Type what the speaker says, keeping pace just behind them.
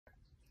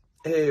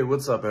Hey,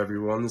 what's up,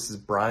 everyone? This is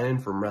Brian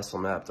from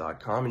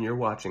Wrestlemap.com, and you're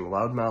watching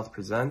Loudmouth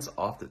Presents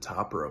Off the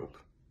Top Rope.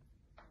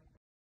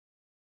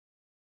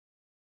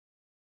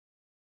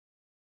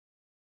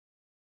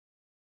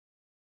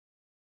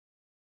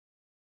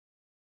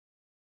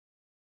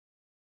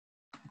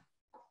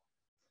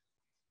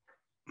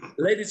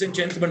 Ladies and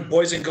gentlemen,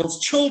 boys and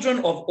girls, children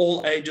of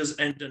all ages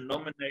and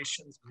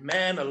denominations,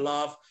 man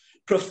alive,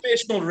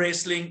 professional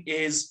wrestling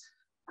is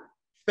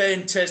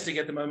fantastic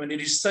at the moment. It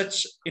is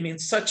in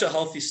such a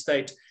healthy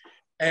state,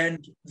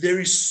 and there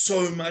is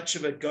so much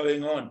of it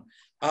going on.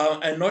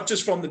 And not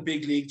just from the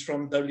big leagues,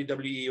 from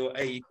WWE or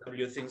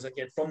AEW or things like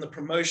that, from the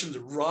promotions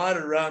right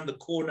around the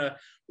corner,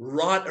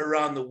 right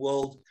around the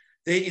world.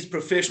 There is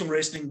professional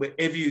wrestling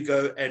wherever you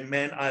go, and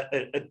man,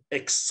 it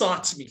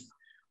excites me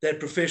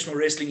that professional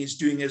wrestling is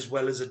doing as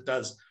well as it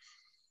does.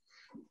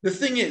 The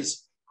thing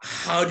is,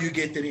 how do you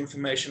get that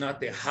information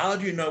out there? How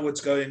do you know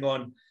what's going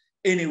on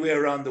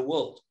anywhere around the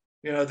world?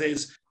 You know,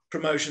 there's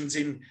promotions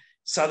in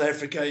South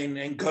Africa, in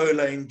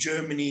Angola, in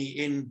Germany,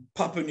 in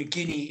Papua New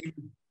Guinea, in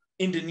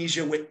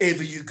Indonesia,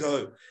 wherever you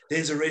go,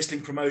 there's a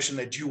wrestling promotion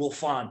that you will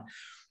find.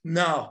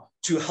 Now,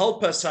 to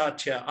help us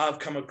out here, I've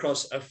come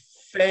across a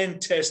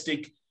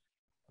fantastic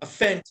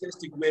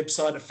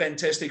website, a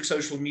fantastic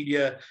social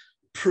media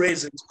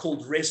presence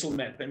called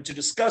Wrestlemap. And to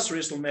discuss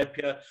Wrestlemap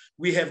here,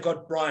 we have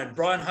got Brian.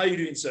 Brian, how are you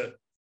doing, sir?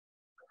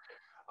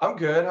 I'm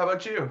good. How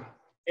about you?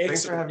 Excellent.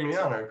 Thanks for having me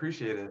on. I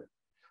appreciate it.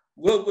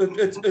 Well,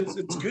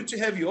 it's good to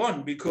have you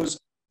on because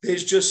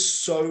there's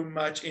just so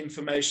much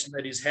information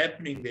that is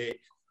happening there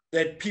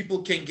that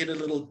people can get a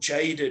little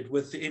jaded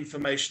with the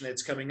information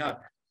that's coming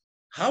up.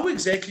 How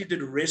exactly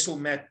did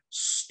Wrestlemap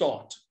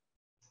start?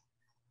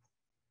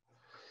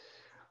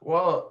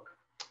 Well,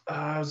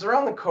 it was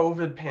around the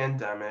COVID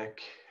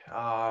pandemic.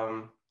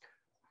 Kind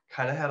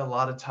of had a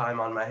lot of time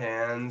on my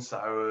hands.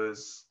 I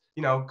was,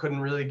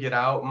 couldn't really get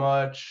out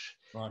much.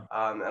 Right.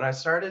 And I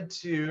started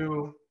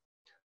to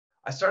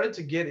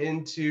get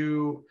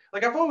into,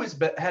 like, I've always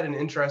had an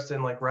interest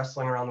in like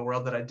wrestling around the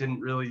world that I didn't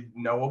really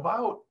know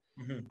about.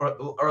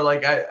 Or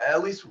like I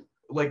at least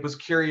like was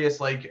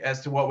curious like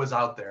as to what was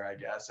out there, I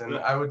guess. And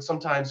I would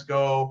sometimes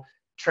go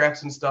track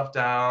some stuff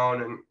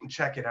down and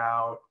check it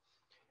out.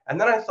 And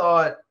then I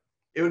thought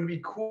it would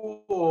be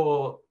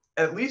cool,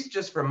 at least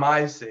just for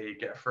my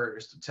sake at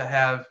first, to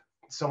have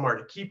somewhere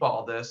to keep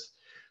all this.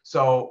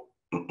 So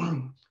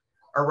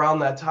around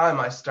that time,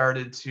 I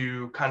started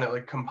to kind of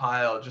like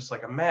compile just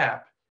like a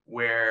map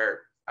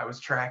where I was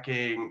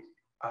tracking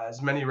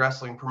as many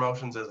wrestling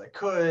promotions as I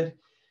could.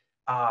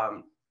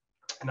 And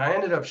I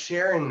ended up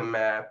sharing the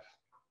map.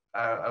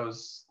 I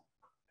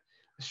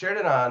shared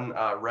it on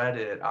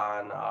Reddit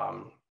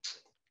on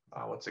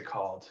what's it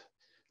called?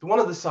 One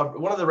of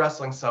the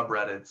wrestling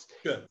subreddits.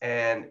 Sure.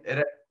 And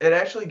it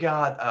actually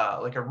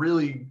got like a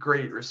really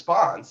great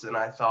response. And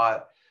I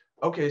thought,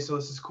 okay, so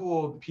this is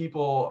cool.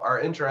 People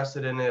are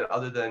interested in it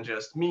other than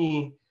just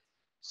me.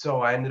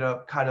 So I ended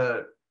up kind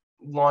of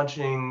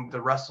launching the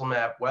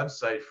Wrestlemap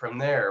website from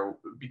there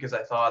because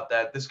I thought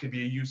that this could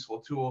be a useful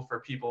tool for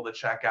people to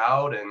check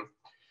out and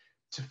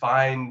to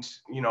find,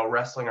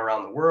 wrestling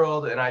around the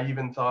world. And I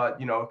even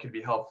thought, it could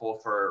be helpful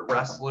for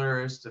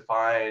wrestlers to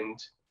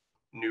find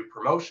new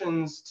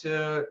promotions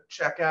to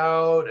check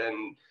out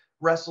and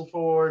wrestle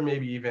for,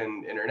 maybe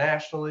even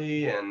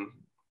internationally. And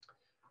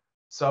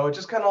so it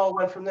just kind of all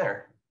went from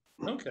there.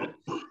 Okay.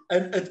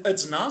 And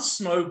it's now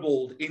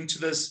snowballed into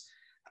this,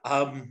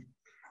 I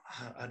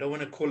don't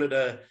want to call it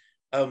a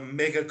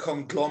mega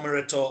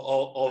conglomerate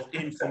of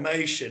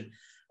information.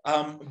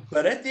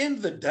 But at the end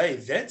of the day,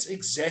 that's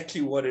exactly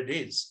what it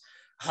is.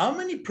 How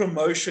many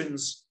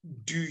promotions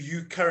do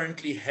you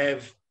currently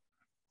have,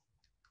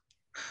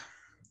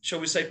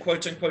 shall we say,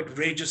 quote unquote,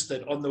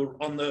 registered on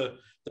the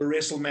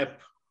Wrestlemap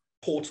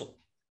portal?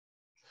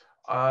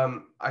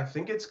 I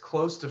think it's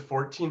close to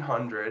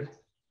 1,400.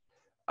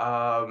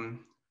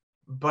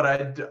 But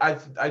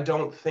I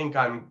don't think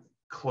I'm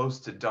close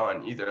to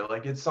done either.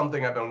 Like, it's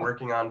something I've been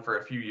working on for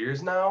a few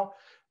years now,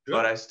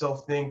 but I still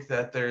think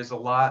that there's a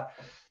lot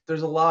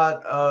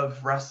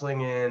of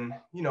wrestling in,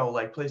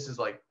 like places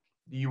like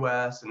the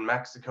US and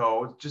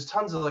Mexico, just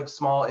tons of like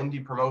small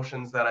indie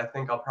promotions that I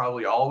think I'll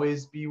probably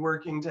always be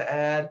working to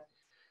add.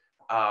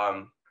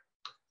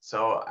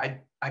 So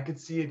I could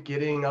see it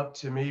getting up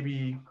to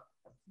maybe,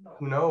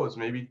 who knows,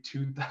 maybe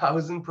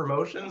 2,000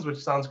 promotions, which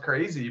sounds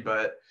crazy,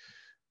 but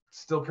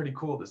still pretty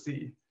cool to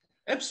see.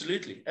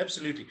 Absolutely.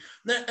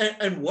 Now,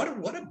 and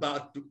what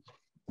about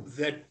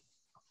that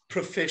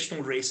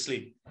professional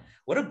wrestling?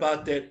 What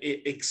about that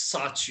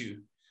excites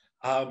you?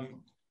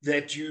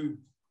 That you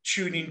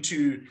tune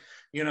into,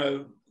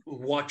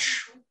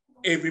 watch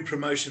every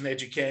promotion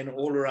that you can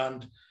all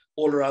around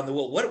the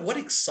world. What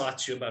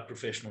excites you about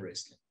professional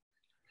wrestling?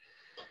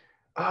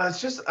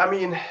 It's just, I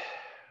mean,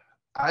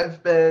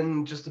 I've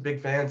been just a big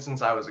fan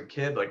since I was a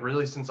kid, like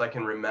really since I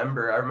can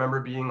remember. I remember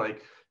being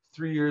like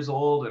 3 years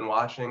old and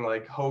watching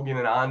like Hogan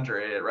and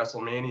Andre at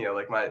WrestleMania.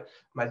 Like my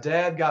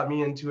dad got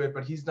me into it,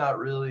 but he's not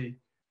really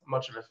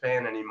much of a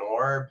fan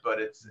anymore,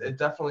 but it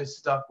definitely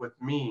stuck with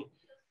me.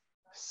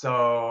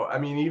 So, I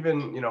mean,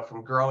 even, you know,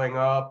 from growing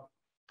up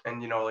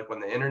and, you know, like when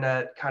the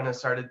internet kind of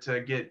started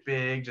to get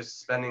big, just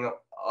spending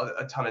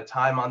a ton of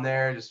time on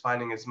there, just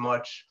finding as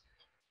much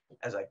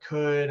as I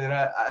could. And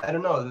I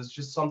don't know, there's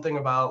just something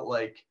about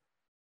like,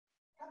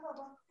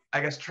 I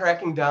guess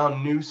tracking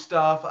down new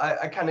stuff.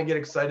 I kind of get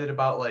excited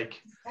about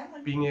like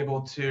being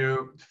able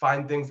to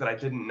find things that I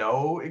didn't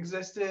know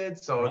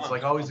existed. So it's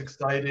like always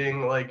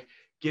exciting, like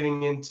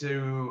getting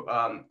into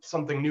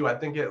something new. I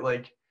think it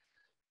like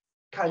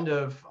kind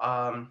of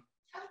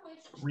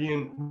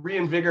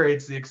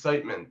reinvigorates the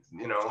excitement,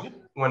 you know,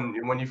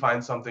 when you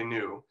find something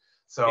new.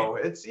 So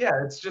it's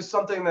just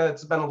something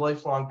that's been a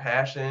lifelong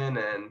passion,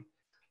 and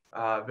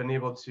been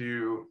able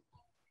to,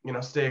 you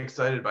know, stay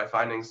excited by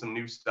finding some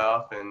new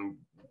stuff, and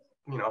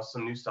you know,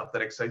 some new stuff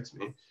that excites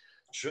me.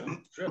 Sure.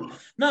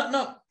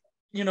 No,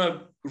 you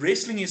know,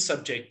 wrestling is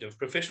subjective.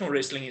 Professional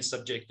wrestling is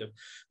subjective.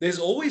 There's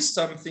always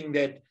something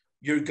that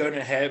you're going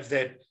to have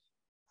that,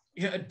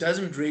 you know, it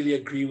doesn't really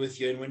agree with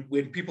you. And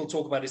when people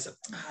talk about it, it's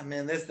like,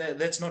 man,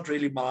 that's not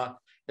really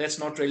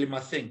my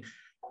thing.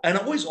 And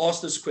I always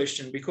ask this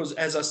question because,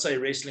 as I say,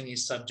 wrestling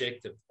is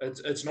subjective.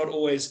 It's not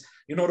always,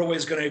 you're not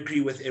always going to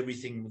agree with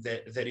everything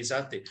that is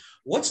out there.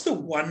 What's the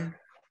one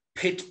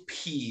pet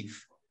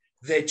peeve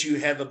that you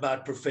have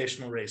about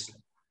professional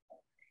wrestling?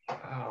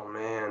 Oh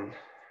man.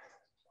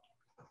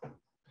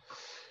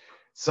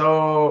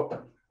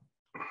 So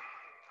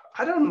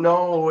I don't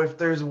know if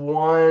there's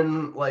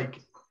one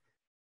like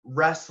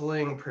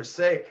wrestling per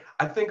se.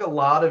 I think a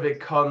lot of it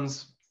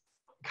comes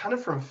kind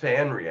of from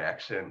fan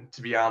reaction,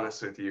 to be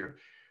honest with you,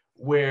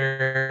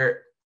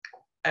 where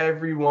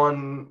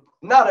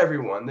not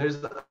everyone,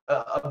 there's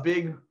a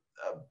big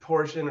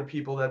portion of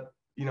people that,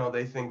 you know,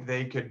 they think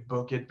they could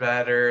book it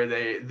better.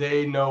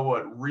 They know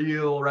what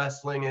real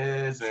wrestling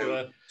is,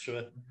 and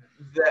Sure.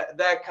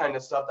 that kind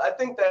of stuff. I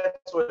think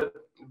that's what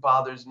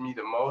bothers me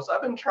the most.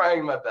 I've been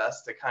trying my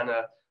best to kind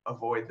of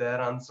avoid that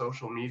on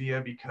social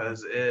media,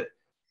 because it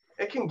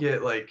can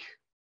get like,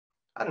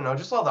 I don't know,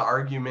 just all the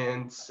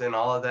arguments and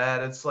all of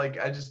that. It's like,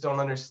 I just don't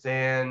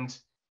understand.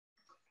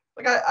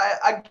 Like,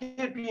 I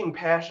get being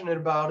passionate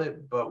about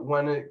it, but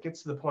when it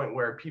gets to the point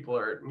where people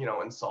are, you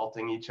know,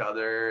 insulting each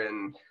other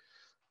and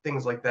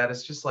things like that,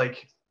 it's just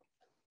like,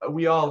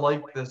 we all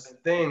like this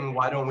thing.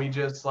 Why don't we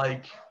just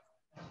like,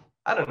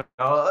 I don't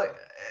know.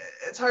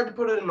 It's hard to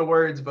put it into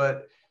words,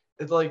 but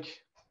it's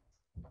like,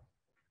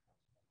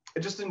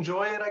 just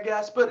enjoy it, I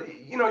guess. But,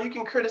 you know, you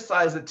can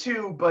criticize it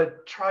too,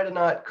 but try to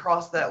not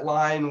cross that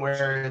line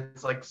where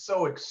it's like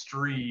so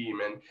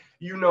extreme and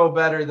you know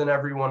better than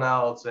everyone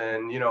else.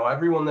 And, you know,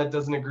 everyone that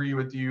doesn't agree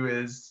with you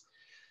is,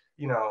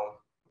 you know,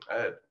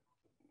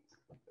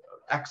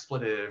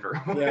 expletive or,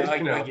 yeah,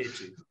 you know. I get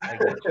you. I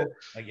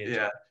get you.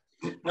 Yeah.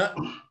 Now,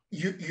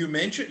 you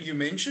mentioned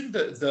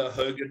the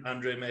Hogan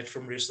Andre match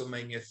from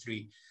WrestleMania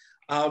 3.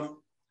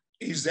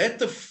 Is that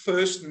the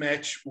first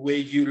match where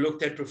you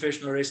looked at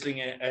professional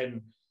wrestling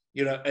and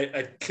you know,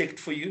 it clicked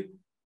for you?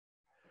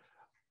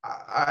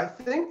 I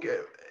think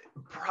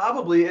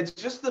probably it's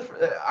just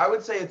I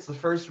would say it's the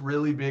first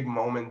really big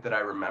moment that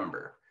I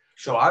remember.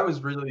 So I was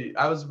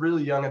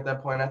really young at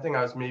that point. I think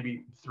I was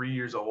maybe 3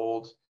 years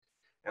old.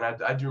 And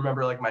I do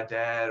remember like my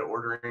dad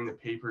ordering the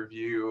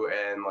pay-per-view,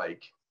 and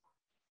like,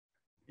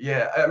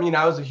 yeah, I mean,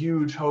 I was a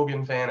huge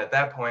Hogan fan at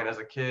that point as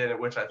a kid,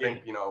 which I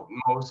think, you know,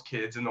 most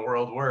kids in the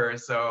world were.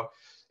 So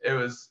it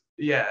was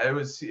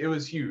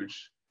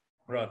huge.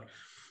 Right.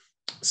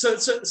 So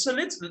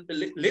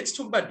let's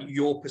talk about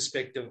your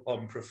perspective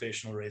on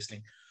professional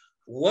wrestling.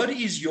 What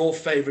is your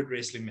favorite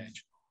wrestling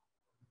match?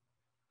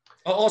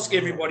 I'll ask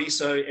everybody,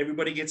 so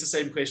everybody gets the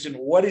same question.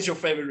 What is your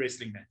favorite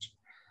wrestling match?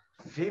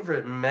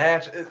 Favorite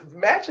match?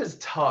 Match is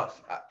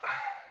tough.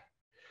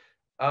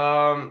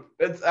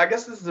 I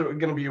guess this is going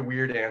to be a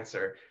weird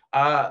answer.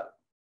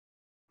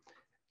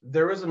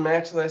 There was a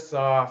match that I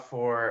saw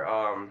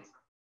for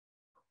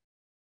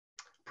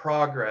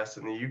Progress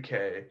in the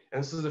UK,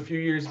 and this was a few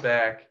years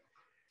back.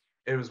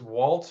 It was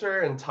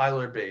Walter and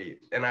Tyler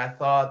Bate, and I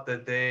thought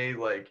that they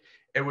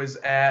it was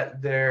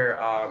at their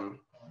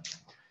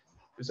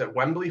it was at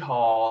Wembley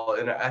Hall,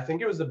 and I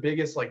think it was the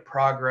biggest like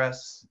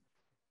Progress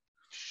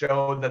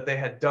show that they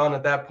had done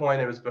at that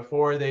point. It was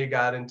before they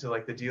got into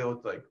like the deal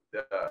with like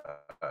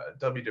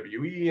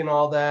WWE and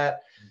all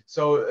that.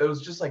 So it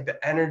was just like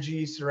the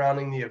energy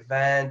surrounding the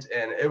event,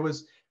 and it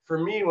was, for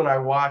me, when I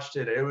watched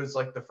it, it was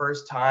like the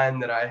first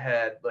time that I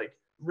had like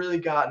really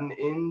gotten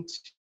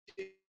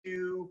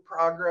into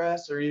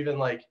Progress or even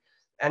like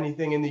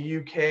anything in the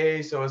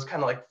UK. So it was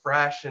kind of like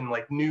fresh and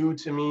like new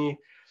to me.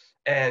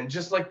 And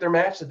just like their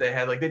match that they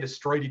had, like they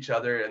destroyed each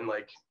other, and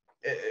like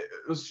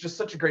it was just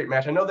such a great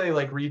match. I know they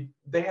like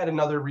they had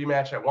another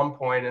rematch at one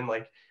point, and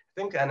like I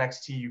think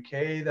NXT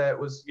UK that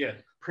was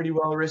pretty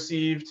well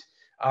received.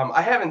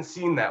 I haven't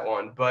seen that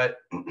one, but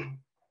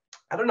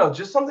I don't know,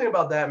 just something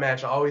about that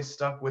match always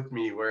stuck with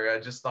me, where I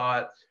just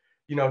thought,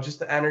 you know, just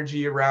the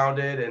energy around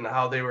it and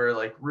how they were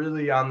like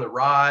really on the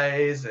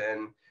rise,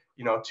 and,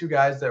 you know, two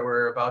guys that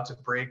were about to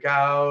break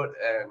out.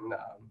 And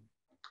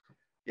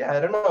yeah, I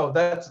don't know.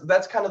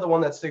 That's kind of the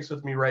one that sticks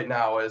with me right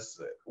now, is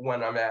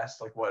when I'm asked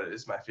like what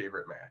is my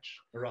favorite match.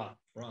 Right.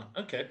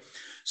 Okay.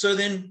 So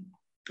then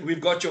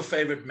we've got your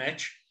favorite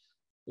match.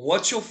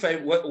 What's your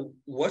favorite?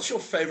 What's your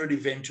favorite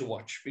event to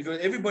watch? Because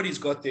everybody's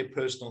got their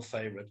personal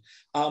favorite.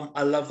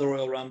 I love the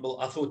Royal Rumble.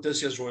 I thought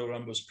this year's Royal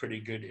Rumble was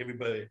pretty good.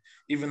 Everybody,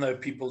 even though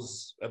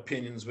people's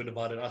opinions were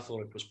divided, I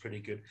thought it was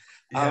pretty good.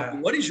 Yeah.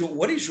 What is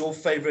your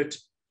favorite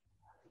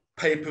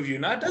pay-per-view?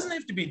 Now, it doesn't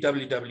have to be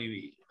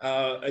WWE.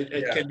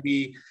 It can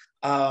be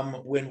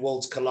When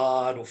Worlds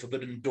Collide, or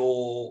Forbidden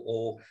Door,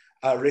 or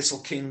Wrestle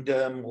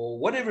Kingdom, or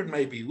whatever it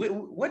may be.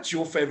 What's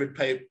your favorite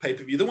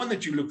pay-per-view? The one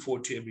that you look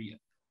forward to every year?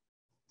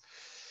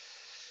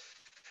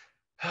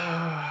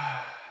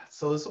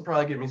 So this will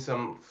probably give me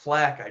some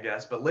flack, I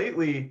guess. But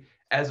lately,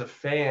 as a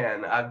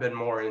fan, I've been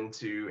more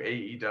into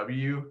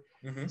AEW.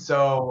 Mm-hmm.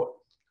 So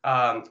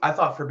I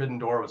thought Forbidden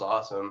Door was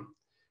awesome.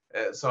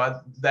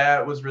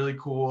 That was really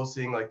cool,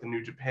 seeing like the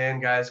New Japan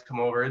guys come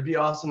over. It'd be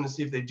awesome to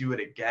see if they do it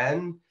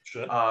again.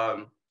 Sure.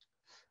 I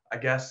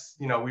guess,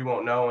 we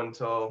won't know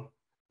until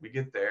we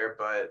get there.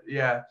 But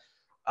yeah,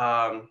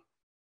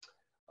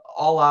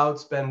 All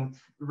Out's been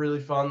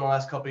really fun the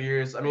last couple of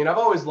years. I mean, I've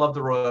always loved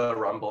the Royal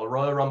Rumble.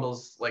 Royal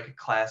Rumble's like a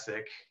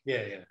classic.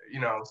 Yeah.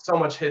 So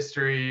much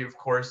history, of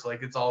course.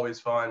 Like, it's always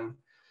fun.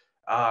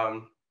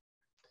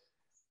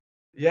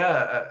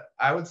 Yeah,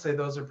 I would say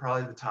those are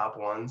probably the top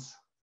ones.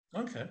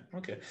 Okay.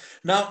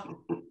 Now,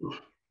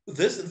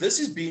 this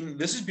has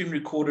been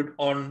recorded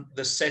on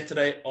the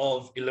Saturday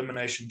of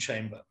Elimination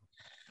Chamber.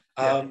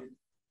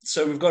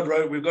 So we've got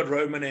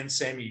Roman and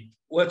Sammy.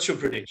 What's your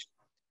prediction?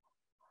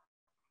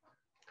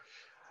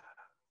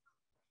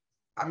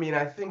 I mean,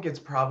 I think it's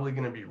probably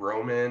going to be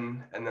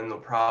Roman, and then they'll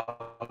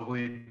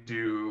probably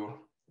do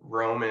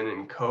Roman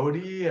and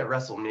Cody at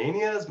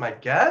WrestleMania is my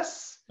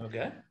guess.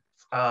 Okay.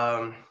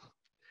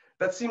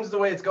 That seems the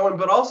way it's going,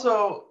 but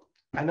also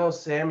I know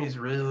Sammy's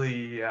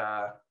really,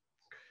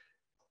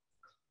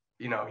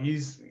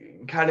 he's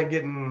kind of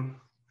getting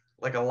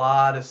like a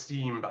lot of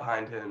steam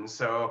behind him.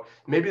 So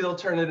maybe they'll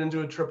turn it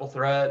into a triple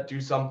threat, do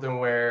something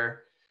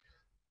where,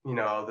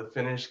 the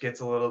finish gets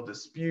a little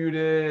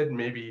disputed.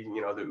 Maybe,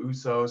 the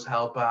Usos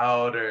help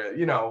out, or,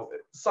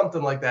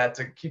 something like that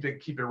to keep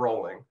it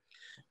rolling.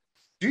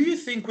 Do you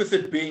think with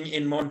it being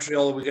in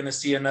Montreal, we're going to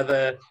see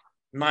another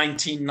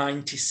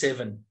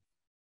 1997?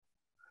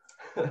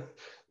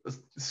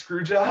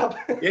 Screw job?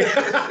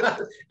 Yeah,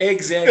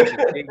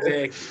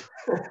 exactly.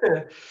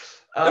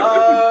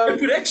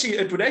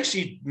 It would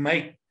actually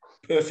make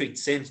perfect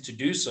sense to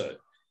do so.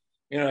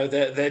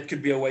 That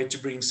could be a way to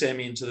bring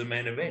Sammy into the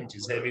main event,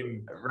 is have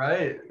him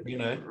right.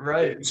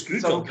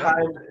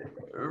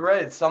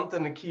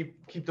 Something to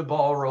keep the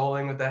ball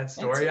rolling with that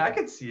story. I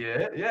could see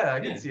it. Yeah, I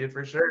could see it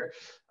for sure.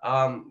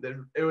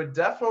 It would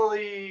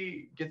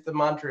definitely get the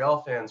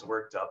Montreal fans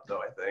worked up,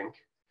 though, I think.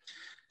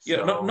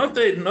 Yeah, so. not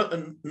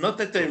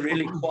that they're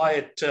really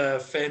quiet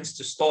fans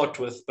to start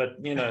with, but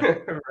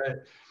right.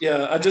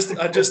 Yeah, I just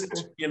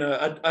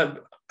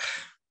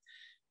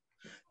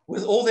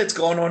with all that's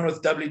gone on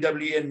with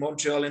WWE and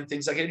Montreal and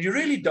things like that, you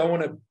really don't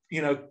want to,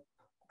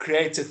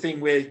 create a thing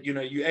where,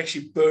 you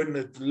actually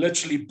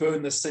literally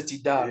burn the city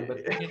down.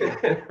 But,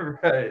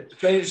 right.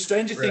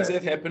 Stranger things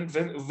have happened.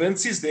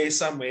 Vince is there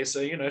somewhere.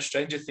 So,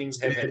 stranger things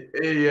have happened.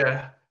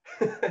 Yeah.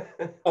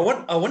 I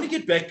want to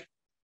get back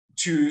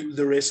to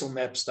the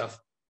Wrestlemap stuff.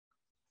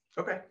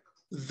 Okay.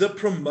 The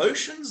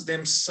promotions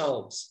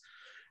themselves,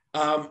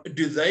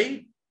 do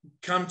they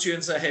come to you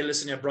and say, hey,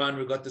 listen here, Brian,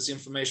 we've got this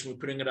information, we're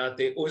putting it out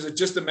there? Or is it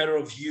just a matter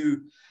of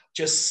you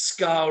just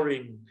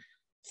scouring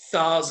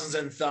thousands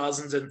and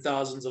thousands and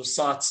thousands of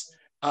sites,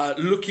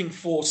 looking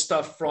for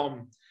stuff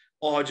from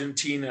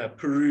Argentina,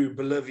 Peru,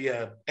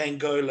 Bolivia,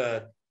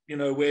 Angola,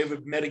 wherever,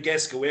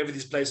 Madagascar, wherever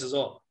these places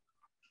are?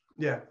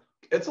 Yeah,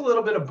 it's a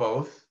little bit of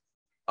both.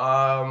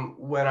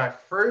 When I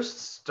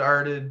first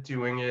started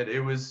doing it,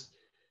 it was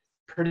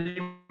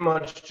pretty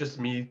much just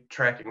me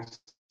tracking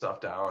stuff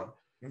down.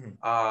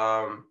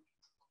 Mm-hmm.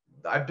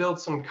 I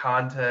built some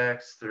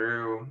contacts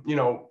through,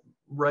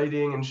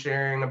 writing and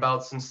sharing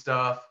about some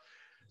stuff.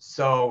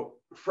 So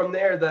from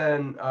there,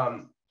 then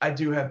I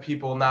do have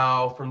people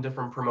now from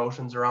different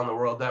promotions around the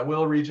world that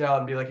will reach out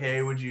and be like,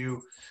 hey, would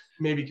you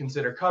maybe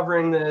consider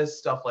covering this,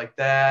 stuff like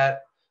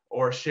that,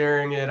 or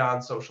sharing it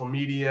on social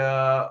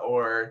media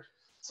or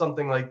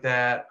something like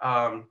that.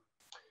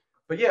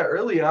 But yeah,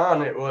 early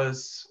on, it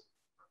was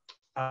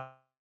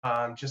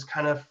just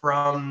kind of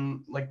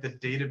from like the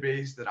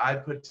database that I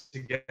put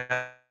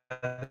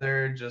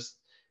together, just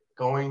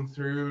going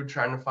through,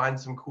 trying to find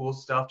some cool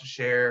stuff to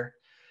share.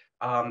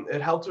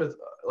 It helped with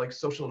like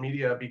social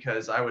media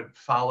because I would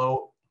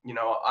follow,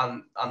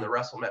 on the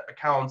Wrestlemap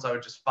accounts, I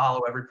would just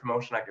follow every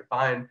promotion I could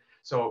find.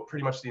 So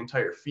pretty much the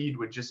entire feed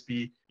would just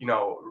be,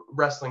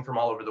 wrestling from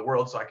all over the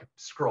world. So I could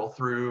scroll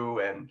through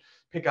and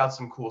pick out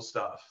some cool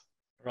stuff.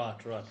 Right.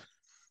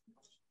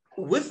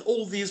 With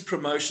all these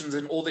promotions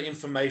and all the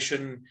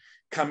information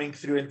coming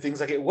through and things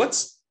like that,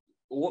 what's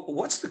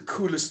the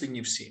coolest thing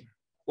you've seen?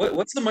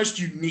 What's the most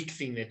unique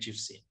thing that you've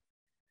seen?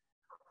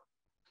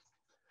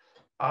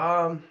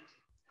 Um,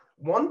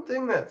 One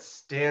thing that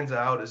stands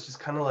out is just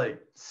kind of like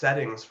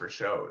settings for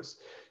shows.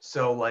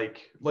 So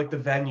like the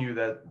venue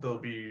that they'll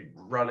be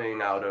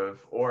running out of,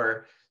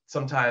 or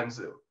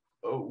sometimes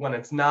when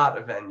it's not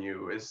a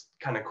venue is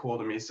kind of cool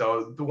to me.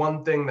 So the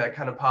one thing that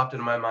kind of popped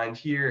into my mind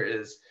here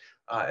is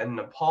in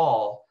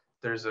Nepal,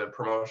 there's a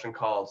promotion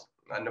called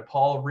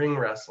Nepal Ring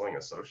Wrestling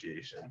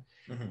Association.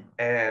 Mm-hmm.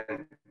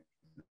 And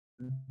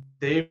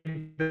they've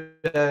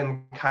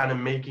been kind of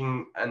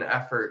making an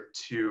effort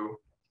to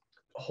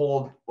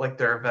hold like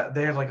their event.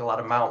 They have like a lot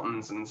of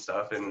mountains and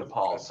stuff in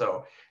Nepal,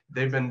 so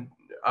they've been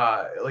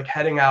like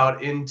heading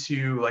out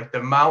into like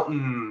the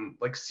mountain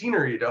like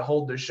scenery to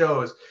hold their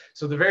shows.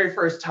 So the very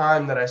first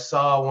time that I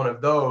saw one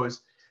of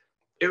those,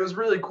 it was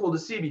really cool to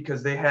see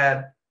because they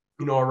had,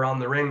 you know, around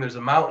the ring there's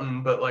a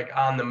mountain, but like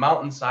on the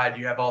mountainside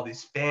you have all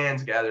these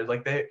fans gathered.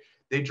 Like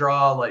they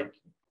draw like,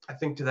 I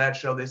think to that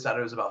show they said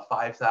it was about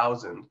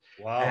 5,000.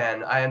 Wow.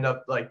 And I end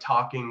up like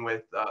talking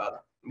with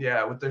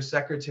with their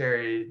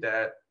secretary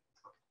that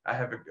I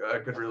have a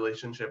good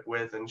relationship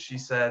with, and she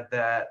said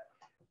that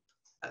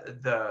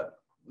the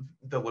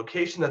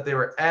location that they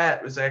were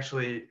at was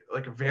actually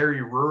like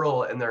very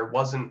rural, and there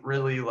wasn't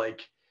really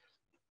like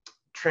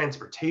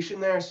transportation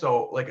there.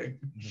 So like a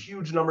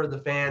huge number of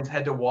the fans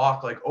had to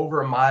walk like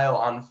over a mile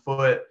on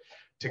foot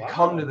to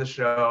come to the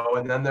show,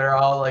 and then they're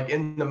all like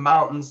in the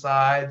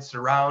mountainside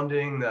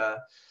surrounding the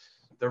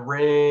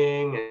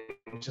ring,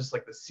 and just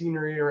like the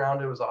scenery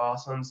around it was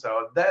awesome.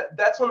 So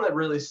that's one that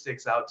really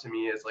sticks out to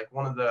me as like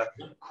one of the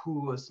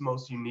coolest,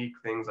 most unique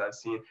things I've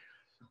seen.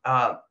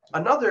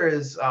 Another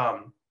is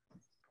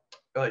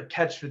like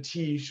catch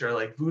fetiche or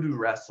like voodoo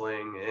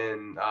wrestling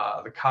in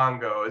the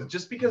Congo, is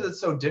just because it's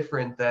so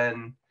different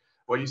than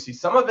what you see.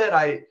 Some of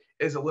it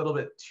is a little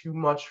bit too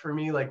much for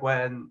me, like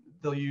when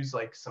they'll use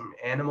like some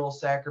animal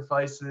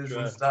sacrifices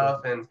and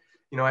stuff. And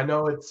you know, I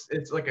know it's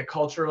like a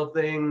cultural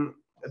thing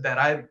that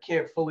I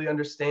can't fully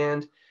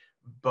understand,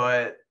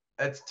 but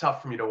it's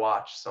tough for me to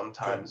watch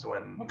sometimes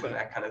when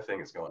that kind of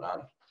thing is going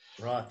on.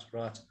 Right.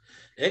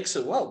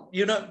 Excellent. Well,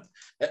 you know,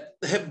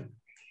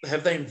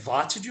 have they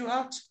invited you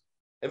out?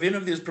 Have any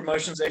of these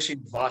promotions actually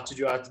invited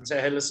you out and say,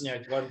 hey, listen,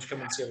 why don't you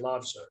come and see a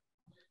live show?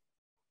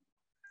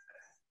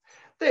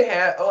 They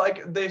had,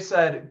 like they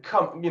said,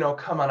 come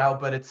on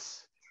out, but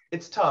it's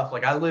tough.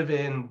 Like I live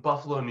in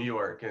Buffalo, New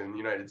York in the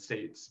United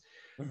States.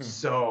 Mm-hmm.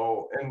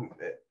 So,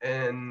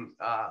 and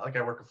like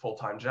I work a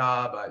full-time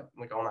job. I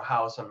like own a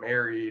house. I'm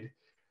married.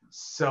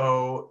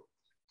 So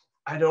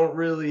I don't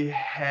really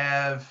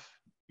have,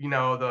 you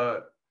know,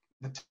 the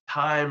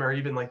time or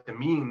even like the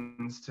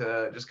means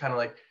to just kind of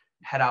like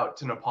head out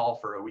to Nepal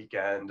for a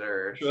weekend,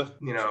 or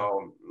you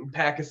know,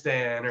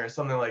 Pakistan or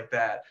something like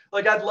that.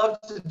 Like I'd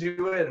love to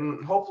do it,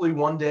 and hopefully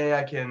one day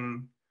I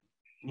can,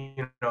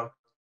 you know,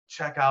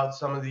 check out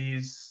some of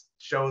these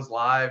shows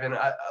live. And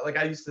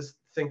I used to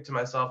think to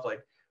myself,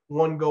 like,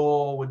 one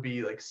goal would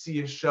be like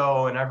see a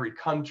show in every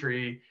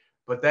country,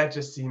 but that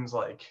just seems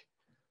like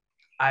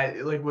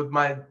with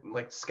my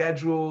like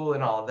schedule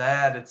and all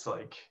that, it's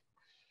like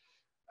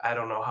I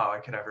don't know how I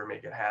could ever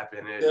make it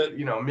happen.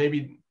 You know,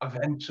 maybe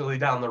eventually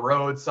down the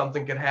road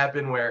something could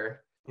happen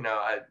where, you know,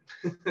 I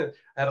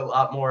had a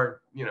lot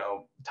more, you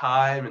know,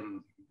 time and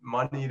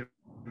money to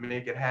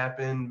make it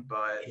happen,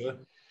 but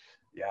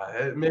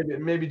yeah,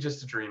 maybe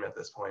just a dream at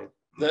this point.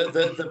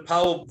 The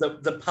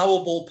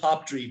Powerball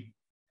pop dream.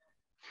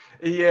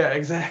 Yeah,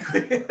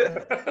 exactly.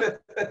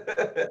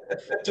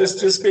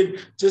 just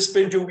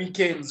spend your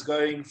weekends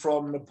going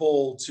from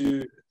Nepal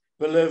to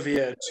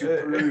Bolivia to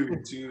Peru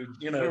to,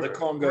 you know, the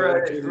Congo.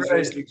 Right.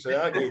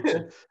 So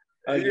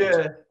I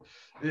get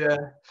you. Yeah.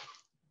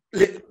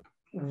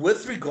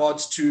 With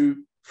regards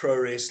to pro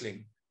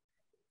wrestling,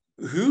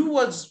 who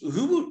let's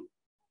put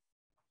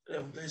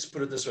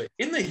it this way,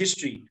 in the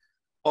history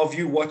of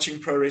you watching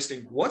pro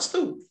wrestling, what's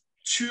the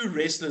two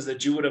wrestlers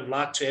that you would have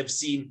liked to have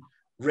seen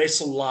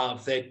wrestle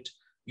live that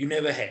you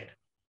never had?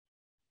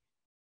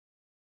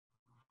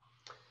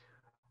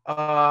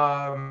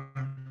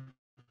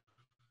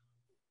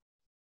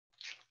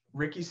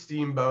 Ricky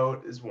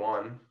Steamboat is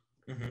one.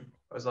 Mm-hmm.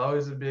 I was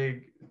always a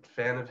big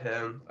fan of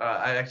him.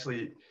 I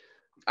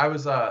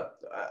was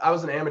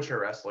an amateur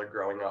wrestler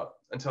growing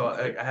up until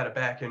I had a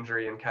back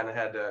injury and kind of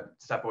had to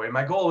step away.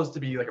 My goal was to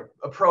be like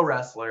a pro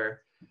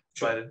wrestler,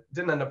 but it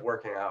didn't end up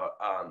working out.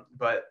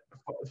 But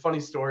a funny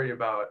story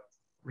about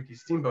Ricky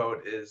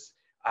Steamboat is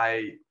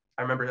I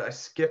remember I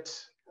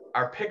skipped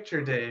our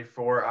picture day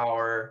for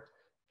our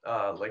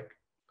like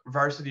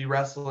varsity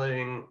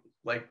wrestling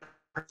like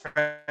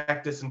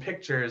practice and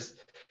pictures,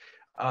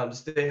 to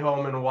stay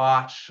home and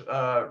watch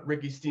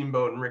Ricky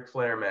Steamboat and Ric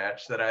Flair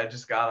match that I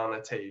just got on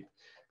a tape.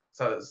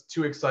 So I was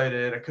too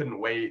excited. I couldn't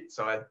wait.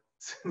 So I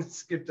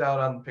skipped out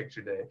on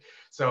picture day.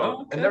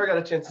 So I never got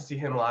a chance to see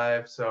him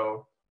live.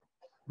 So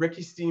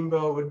Ricky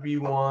Steamboat would be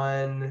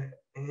one.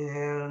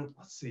 And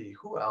let's see,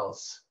 who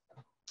else?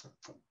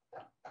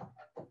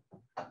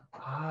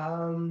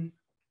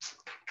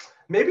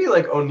 Maybe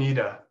like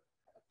Onita.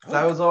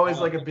 I was always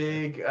like a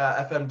big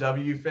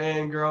FMW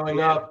fan growing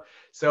up.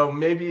 So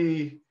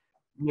maybe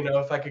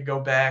if I could go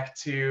back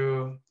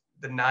to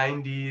the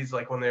 90s,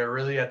 like when they were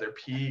really at their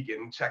peak,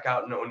 and check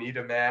out an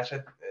Onita match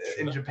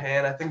in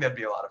Japan, I think that'd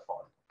be a lot of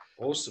fun.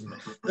 Awesome.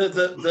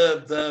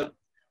 The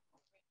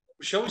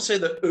shall we say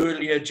the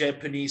earlier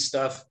Japanese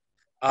stuff,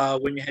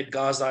 when you had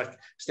guys like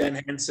Stan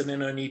Hansen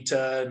and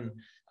Onita and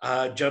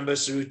Jumbo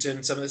Tsuruta,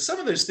 and some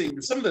of those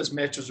things, some of those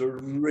matches were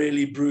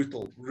really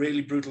brutal.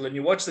 And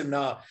you watch them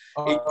now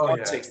in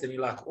context, and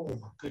you're like, oh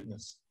my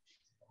goodness,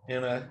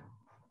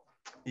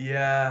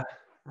 Yeah,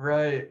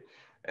 right.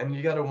 And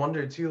you got to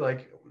wonder too,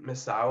 like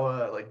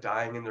Misawa, like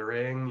dying in the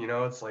ring.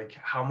 It's like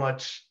how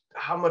much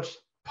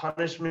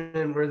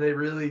punishment were they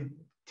really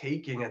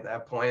taking at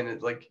that point?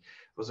 It, like,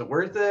 was it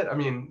worth it? I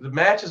mean, the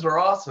matches were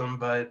awesome,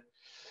 but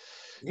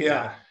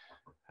yeah,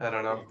 I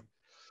don't know.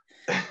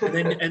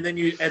 and then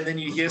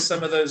you hear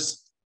some of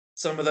those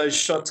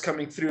shots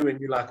coming through,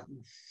 and you're like,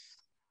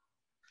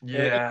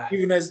 yeah.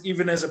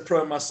 Even as a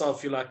pro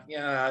myself, you're like,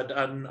 yeah,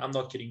 I'm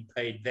not getting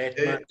paid that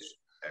much.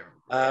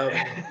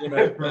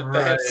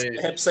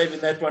 Perhaps saving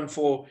that one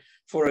for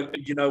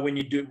when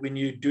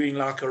you're doing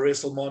like a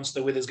Wrestle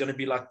Monster where there's going to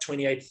be like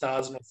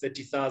 28,000 or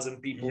 30,000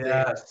 people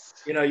there.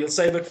 You'll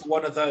save it for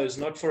one of those,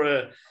 not for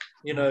a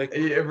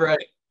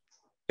right.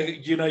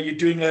 You're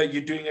doing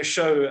a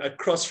show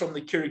across from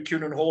the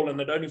Kirikunan Hall,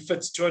 and it only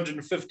fits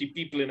 250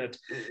 people in it.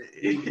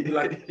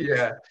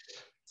 Yeah.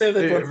 Save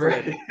that one for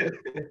it.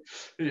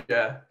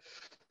 Yeah.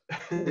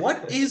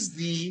 What is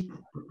the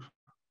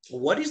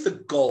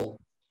goal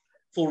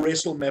for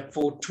Wrestlemap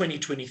for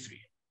 2023?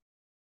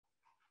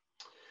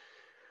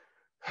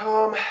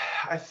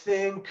 I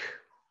think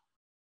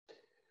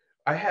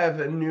I have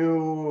a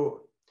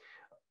new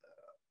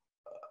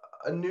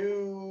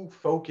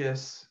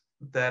focus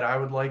that I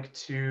would like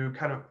to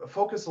kind of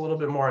focus a little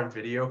bit more on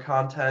video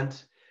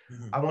content.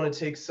 Mm-hmm. I want to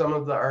take some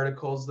of the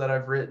articles that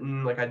I've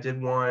written, like I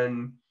did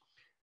one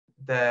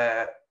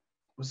that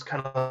was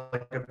kind of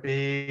like a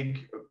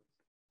big,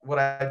 what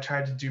I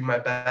tried to do my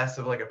best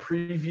of, like a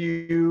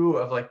preview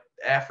of like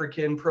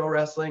African pro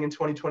wrestling in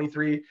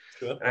 2023.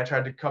 Sure. And I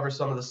tried to cover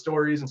some of the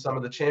stories and some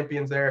of the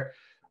champions there.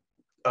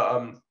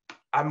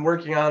 I'm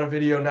working on a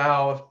video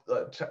now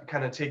of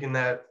kind of taking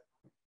that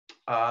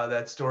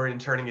story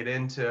and turning it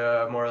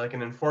into more like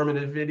an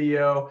informative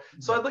video.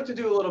 So I'd like to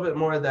do a little bit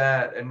more of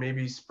that and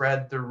maybe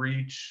spread the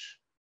reach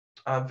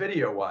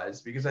video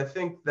wise, because I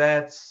think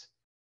that's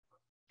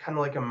kind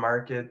of like a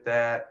market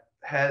that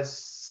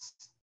has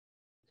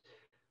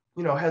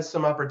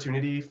some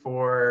opportunity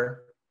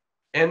for,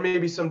 and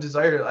maybe some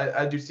desire.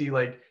 I do see,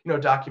 like,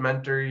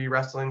 documentary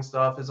wrestling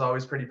stuff is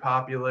always pretty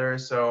popular.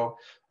 So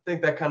I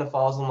think that kind of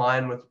falls in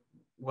line with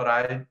what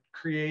I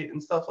create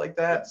and stuff like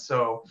that.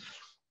 So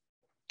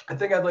I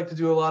think I'd like to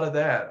do a lot of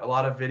that, a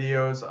lot of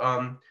videos.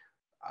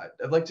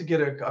 I'd like to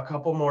get a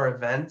couple more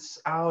events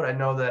out. I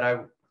know that I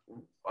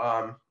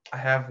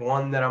have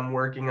one that I'm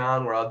working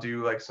on where I'll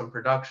do like some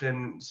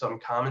production, some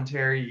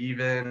commentary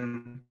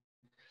even.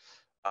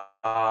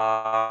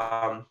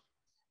 I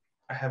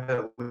have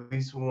at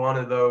least one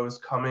of those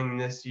coming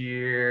this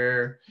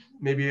year,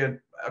 maybe a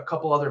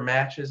couple other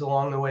matches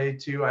along the way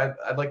too.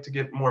 I'd like to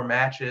get more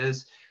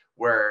matches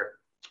where,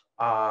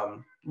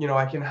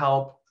 I can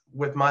help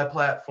with my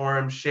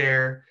platform,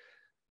 share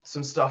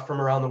some stuff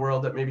from around the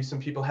world that maybe some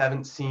people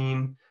haven't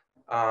seen.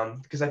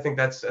 Because I think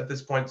that's, at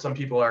this point, some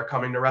people are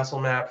coming to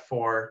Wrestlemap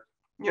for,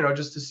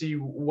 just to see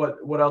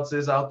what else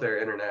is out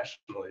there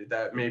internationally,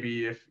 that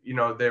maybe if,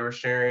 they were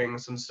sharing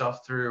some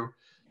stuff through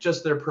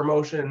just their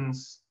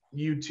promotions,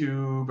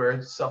 YouTube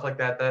or stuff like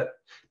that, that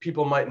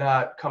people might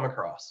not come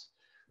across.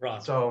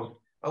 Right.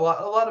 So a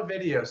lot of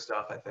video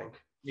stuff, I think.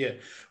 Yeah,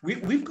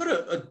 we've got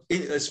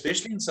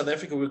especially in South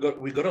Africa, we've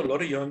got a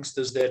lot of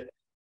youngsters that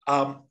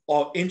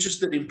are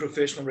interested in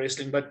professional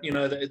wrestling, but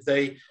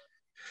they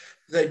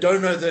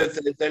don't know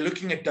that they're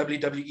looking at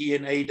WWE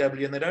and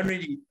AEW, and they don't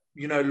really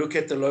look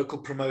at the local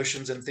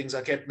promotions and things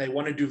like that, and they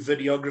want to do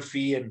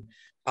videography and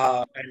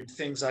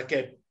things like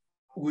that.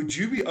 Would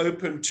you be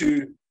open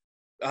to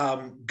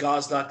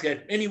guys like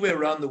that anywhere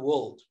around the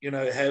world?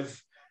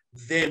 Have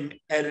them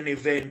at an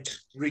event,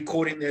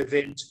 recording the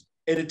event,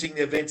 editing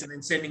the event, and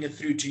then sending it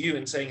through to you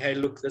and saying, hey,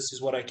 look, this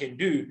is what I can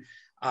do.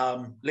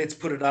 Let's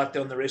put it out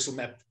there on the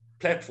Wrestlemap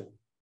platform.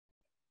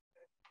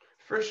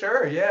 For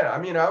sure. Yeah. I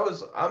mean,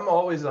 I'm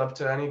always up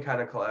to any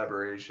kind of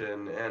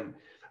collaboration, and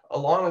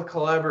along with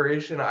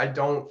collaboration, I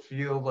don't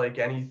feel like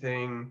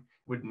anything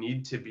would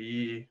need to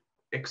be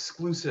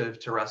exclusive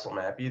to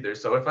Wrestlemap either.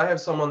 So if I have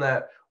someone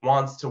that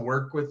wants to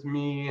work with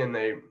me and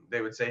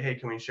they would say, hey,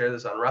 can we share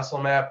this on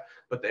Wrestlemap,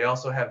 but they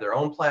also have their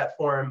own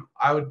platform,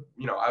 I would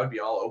be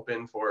all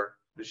open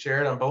to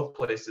share it on both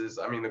places.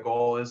 I mean, the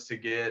goal is to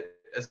get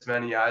as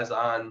many eyes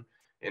on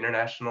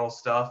international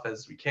stuff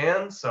as we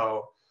can.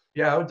 So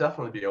yeah, I would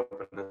definitely be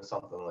open to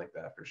something like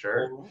that for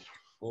sure.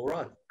 All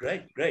right.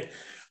 Great.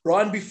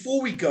 Brian,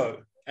 before we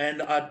go,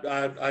 and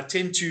I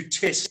tend to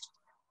test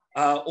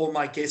all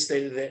my guests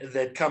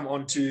that come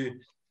onto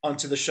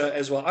the show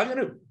as well. I'm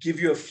going to give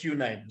you a few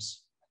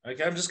names.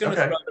 Okay, I'm just going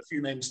to throw out a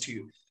few names to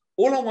you.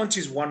 All I want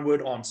is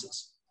one-word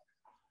answers.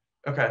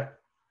 Okay.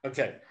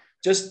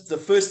 Just the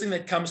first thing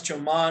that comes to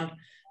your mind.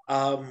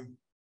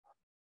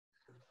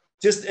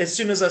 Just as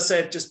soon as I say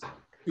it, just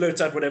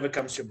blurt out whatever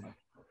comes to your mind.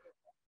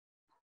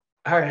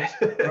 All right.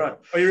 All right.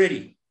 Are you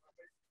ready?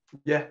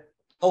 Yeah.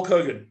 Hulk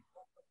Hogan.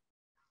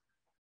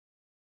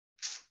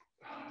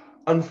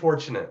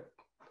 Unfortunate.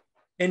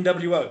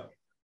 NWO.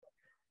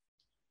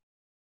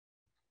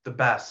 The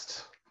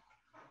best.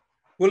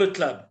 Bullet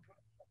Club.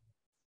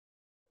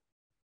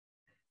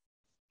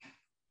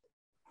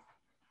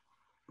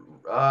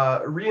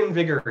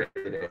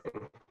 Reinvigorating.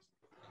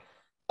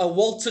 A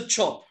Walter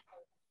Chop.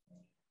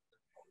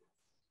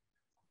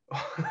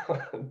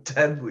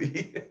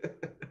 Deadly.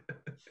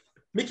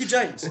 Mickey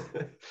James.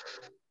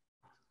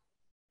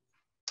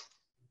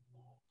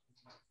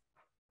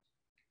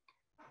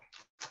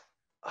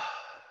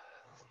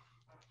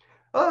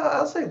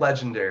 I'll say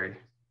legendary.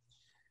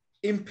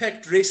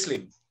 Impact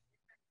Wrestling.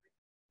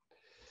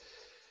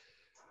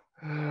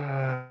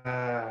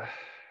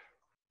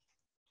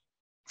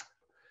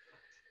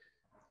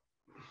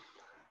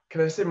 Can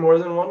I say more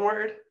than one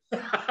word?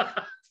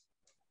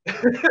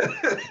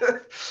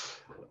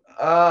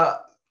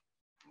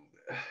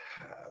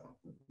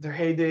 Their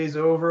heyday's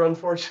over,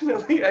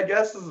 unfortunately, I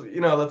guess.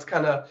 That's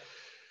kind of,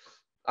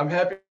 I'm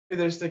happy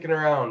they're sticking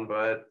around,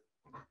 but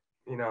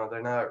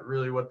they're not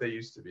really what they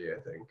used to be, I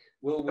think.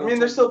 I mean,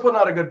 they're still putting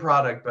out a good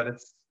product, but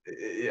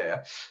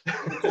yeah.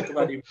 We'll talk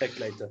about Impact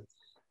later.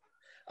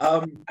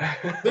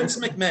 Vince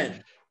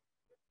McMahon.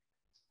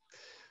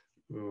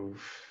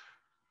 Oof.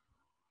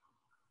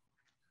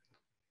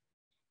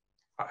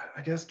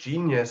 I guess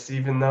genius,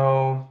 even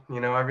though,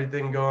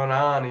 everything going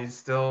on,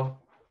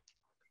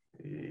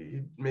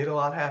 he made a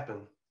lot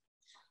happen.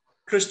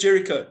 Chris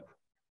Jericho.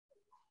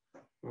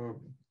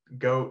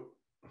 GOAT.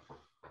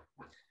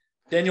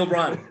 Daniel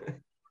Bryan.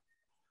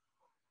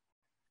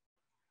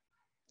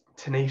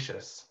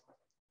 Tenacious.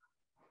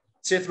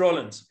 Seth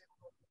Rollins.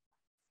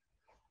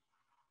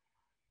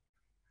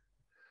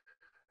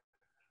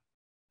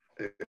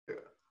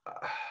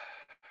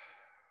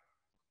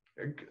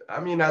 I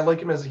mean, I like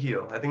him as a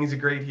heel. I think he's a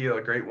great heel,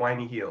 a great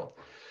whiny heel.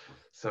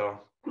 So.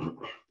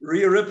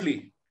 Rhea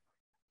Ripley.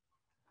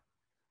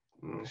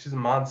 She's a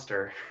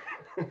monster.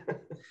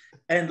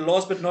 And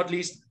last but not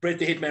least, Bret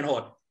the Hitman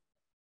Hart.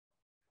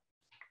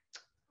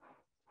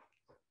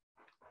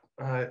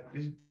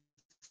 He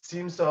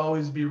seems to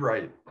always be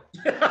right.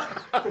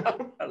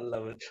 I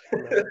love it.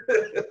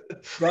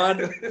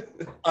 Brian,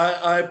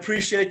 I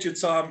appreciate your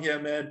time here,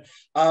 man.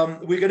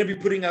 We're going to be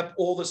putting up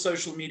all the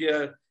social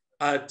media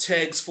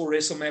tags for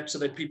Wrestlemap so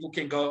that people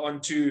can go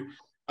onto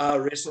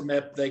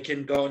Wrestlemap. They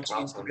can go onto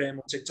Instagram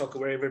or TikTok or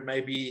wherever it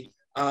may be,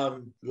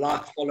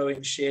 like,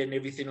 following, share, and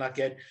everything like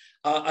that.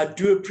 I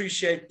do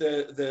appreciate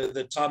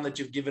the time that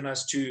you've given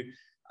us to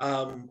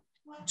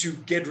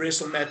get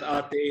Wrestlemap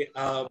out there.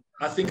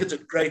 I think it's a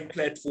great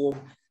platform.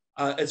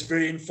 It's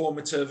very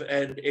informative,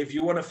 and if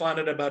you want to find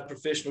out about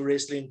professional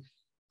wrestling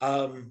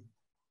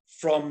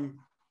from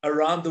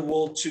around the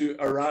world to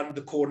around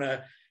the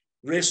corner,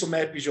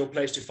 Wrestlemap is your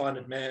place to find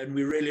it, man. And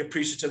we're really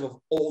appreciative of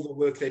all the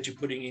work that you're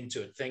putting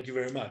into it. Thank you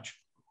very much.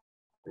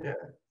 Yeah,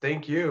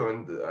 thank you.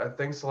 And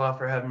thanks a lot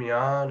for having me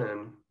on,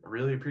 and I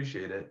really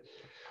appreciate it.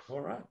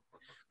 All right.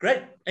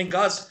 Great. And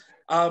guys,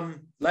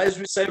 as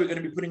we say, we're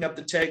going to be putting up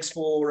the tags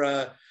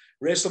for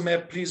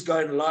Wrestlemap. Please go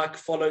and like,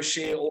 follow,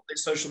 share all their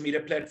social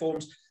media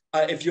platforms.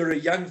 If you're a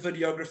young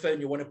videographer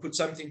and you want to put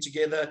something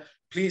together,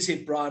 please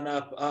hit Brian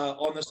up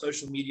on the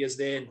social medias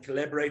there and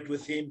collaborate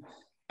with him.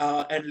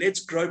 And let's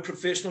grow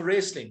professional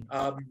wrestling.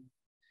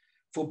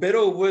 For better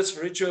or worse,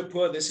 for richer or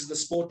poor, this is the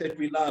sport that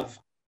we love.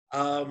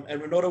 And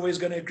we're not always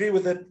going to agree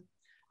with it,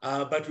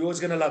 but we're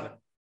always going to love it.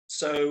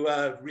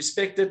 So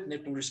respect it, and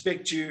it will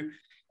respect you.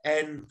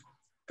 And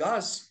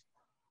guys,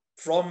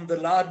 from the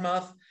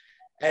Loudmouth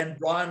and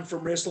Brian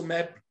from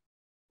Wrestlemap,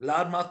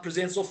 Loudmouth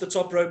presents Off the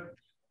Top Rope,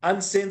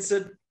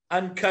 uncensored,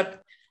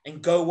 uncut,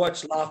 and go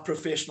watch live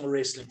professional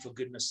wrestling, for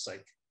goodness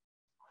sake.